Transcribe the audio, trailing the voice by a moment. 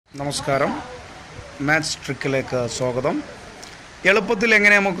നമസ്കാരം. മാത്സ് ട്രിക്കിലേക്ക് സ്വാഗതം. എളുപ്പത്തിൽ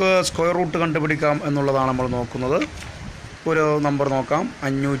എങ്ങനെ നമുക്ക് സ്ക്വയർ റൂട്ട് കണ്ടുപിടിക്കാം എന്നുള്ളതാണ് നമ്മൾ നോക്കുന്നത്. ഒരു നമ്പർ നോക്കാം,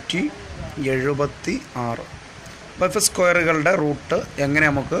 576. എഫ് സ്ക്വയറുകളുടെ റൂട്ട് എങ്ങനെ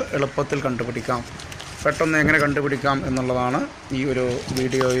നമുക്ക് എളുപ്പത്തിൽ കണ്ടുപിടിക്കാം, പെട്ടെന്ന് എങ്ങനെ കണ്ടുപിടിക്കാം എന്നുള്ളതാണ് ഈ ഒരു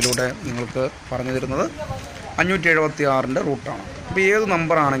വീഡിയോയിലൂടെ നിങ്ങൾക്ക് പറഞ്ഞു തരുന്നത്. 576ൻ്റെ റൂട്ടാണ്. അപ്പോൾ ഏത്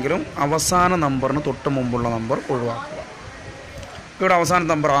നമ്പറാണെങ്കിലും അവസാന നമ്പറിന് തൊട്ട് മുമ്പുള്ള നമ്പർ ഒഴിവാക്കുക. ഇവിടെ അവസാന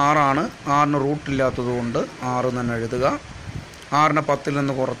നമ്പർ 6 ആണ്. 6ന് റൂട്ടില്ലാത്തതുകൊണ്ട് 6 തന്നെ എഴുതുക. 6നെ 10ൽ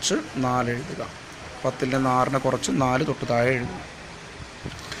നിന്ന് കുറച്ച് 4 എഴുതുക. 10ൽ നിന്ന് 6നെ കുറച്ച് 4 തൊട്ട് താഴെ എഴുതുക.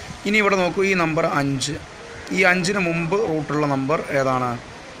 ഇനി ഇവിടെ നോക്കൂ, ഈ നമ്പർ 5. ഈ 5ന് മുമ്പ് റൂട്ടുള്ള നമ്പർ ഏതാണ്?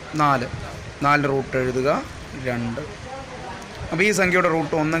 4. 4ൻ്റെ റൂട്ട് എഴുതുക 2. അപ്പോൾ ഈ സംഖ്യയുടെ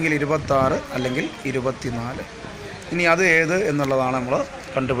റൂട്ട് ഒന്നെങ്കിൽ 26 അല്ലെങ്കിൽ 24. ഇനി അത് ഏത് എന്നുള്ളതാണ് നമ്മൾ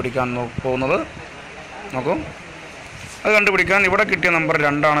കണ്ടുപിടിക്കാൻ പോകുന്നത്. നോക്കൂ, അത് കണ്ടുപിടിക്കാൻ ഇവിടെ കിട്ടിയ നമ്പർ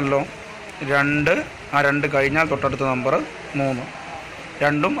 2 ആണല്ലോ. 2, ആ 2 കഴിഞ്ഞാൽ തൊട്ടടുത്ത നമ്പർ 3.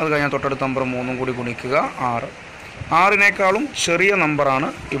 2ഉം അത് കഴിഞ്ഞാൽ തൊട്ടടുത്ത നമ്പർ 3ഉം കൂടി ഗുണിക്കുക 6. 6നേക്കാളും ചെറിയ നമ്പറാണ്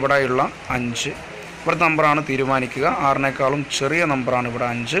ഇവിടെയുള്ള 5. ഇവിടുത്തെ നമ്പറാണ് തീരുമാനിക്കുക. 6നേക്കാളും ചെറിയ നമ്പറാണ് ഇവിടെ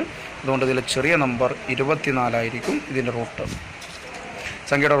 5. അതുകൊണ്ട് ഇതിലെ ചെറിയ നമ്പർ 24 ആയിരിക്കും ഇതിൻ്റെ റൂട്ട്.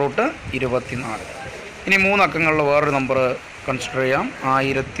 സംഖ്യയുടെ റൂട്ട് 24. ഇനി 3 അക്കങ്ങളിലുള്ള വേറൊരു നമ്പർ കൺസിഡർ ചെയ്യാം,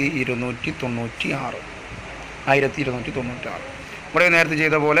 1296. 1296. ഇവിടെ നേരത്തെ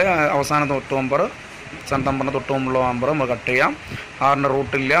ചെയ്ത പോലെ അവസാന തൊട്ട് നമ്പർ നമ്പറിന് തൊട്ട് മുമ്പുള്ള നമ്പർ നമ്മൾ കട്ട് ചെയ്യാം. 6ൻ്റെ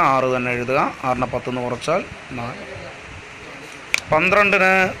റൂട്ടില്ല, 6 തന്നെ എഴുതുക. 6നെ 10 എന്ന് കുറച്ചാൽ 4.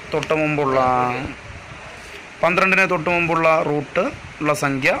 12ന് തൊട്ട് മുമ്പുള്ള റൂട്ട് ഉള്ള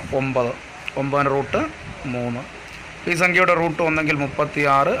സംഖ്യ 9. 9ൻ്റെ റൂട്ട് 3. ഈ സംഖ്യയുടെ റൂട്ട് ഒന്നെങ്കിൽ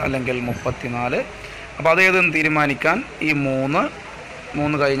 36 അല്ലെങ്കിൽ 34. അപ്പോൾ അതേതെന്ന് തീരുമാനിക്കാൻ ഈ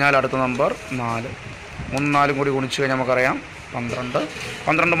 3 കഴിഞ്ഞാൽ അടുത്ത നമ്പർ 4. 3 4 കൂടി ഗുണിച്ച് കഴിഞ്ഞാൽ നമുക്കറിയാം 12.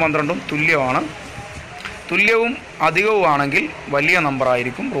 12ഉം 12ഉം തുല്യമാണ്. തുല്യവും അധികവുമാണെങ്കിൽ വലിയ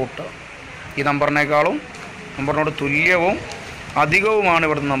നമ്പറായിരിക്കും റൂട്ട്. ഈ നമ്പറിനോട് തുല്യവും അധികവുമാണ്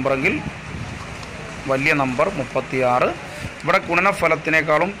ഇവിടുത്തെ നമ്പറെങ്കിൽ വലിയ നമ്പർ 36. ഇവിടെ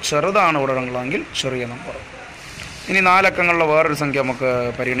ഗുണനഫലത്തിനേക്കാളും ചെറുതാണ് ഇവിടെ ഉള്ളതെങ്കിൽ ചെറിയ നമ്പർ. ഇനി 4 അക്കങ്ങളിലെ വേറൊരു സംഖ്യ നമുക്ക്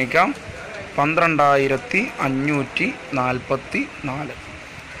പരിഗണിക്കാം, 12544.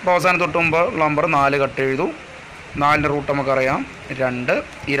 അപ്പോൾ അവസാനം തൊട്ട് മുമ്പ് നമ്പർ 4 കട്ട് എഴുതൂ. 4ൻ്റെ റൂട്ട് നമുക്കറിയാം 2.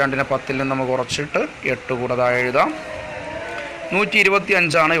 ഈ 2നെ 10ൽ നിന്ന് നമുക്ക് കുറച്ചിട്ട് 8 കൂടെ താഴെ എഴുതാം.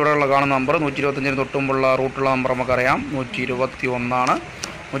 125 ഇവിടെയുള്ള കാണുന്ന നമ്പർ. 125ന് തൊട്ട് മുമ്പുള്ള റൂട്ടുള്ള നമ്പർ നമുക്കറിയാം 121.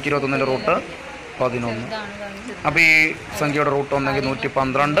 121ൻ്റെ റൂട്ട് 11. അപ്പോൾ ഈ സംഖ്യയുടെ റൂട്ട് ഒന്നെങ്കിൽ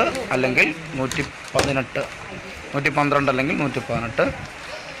 112 അല്ലെങ്കിൽ 118. 112 അല്ലെങ്കിൽ 118.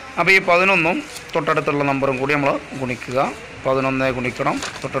 അപ്പോൾ ഈ 11ഉം തൊട്ടടുത്തുള്ള നമ്പറും കൂടി നമ്മൾ ഗുണിക്കുക. 11 ഗുണിക്കണം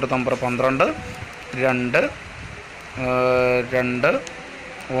തൊട്ടടുത്ത നമ്പർ 12. 2 2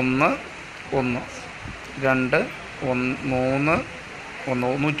 1 1 2 1 3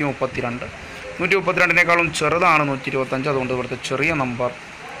 132. 132നേക്കാളും ചെറുതാണ് 125. അതുകൊണ്ട് ഇവിടുത്തെ ചെറിയ നമ്പർ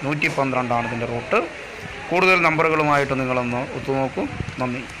 112 ആണ് ഇതിൻ്റെ റൂട്ട്. കൂടുതൽ നമ്പറുകളുമായിട്ട് നിങ്ങളൊന്ന് ഒത്തുനോക്കൂ.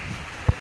 നന്ദി.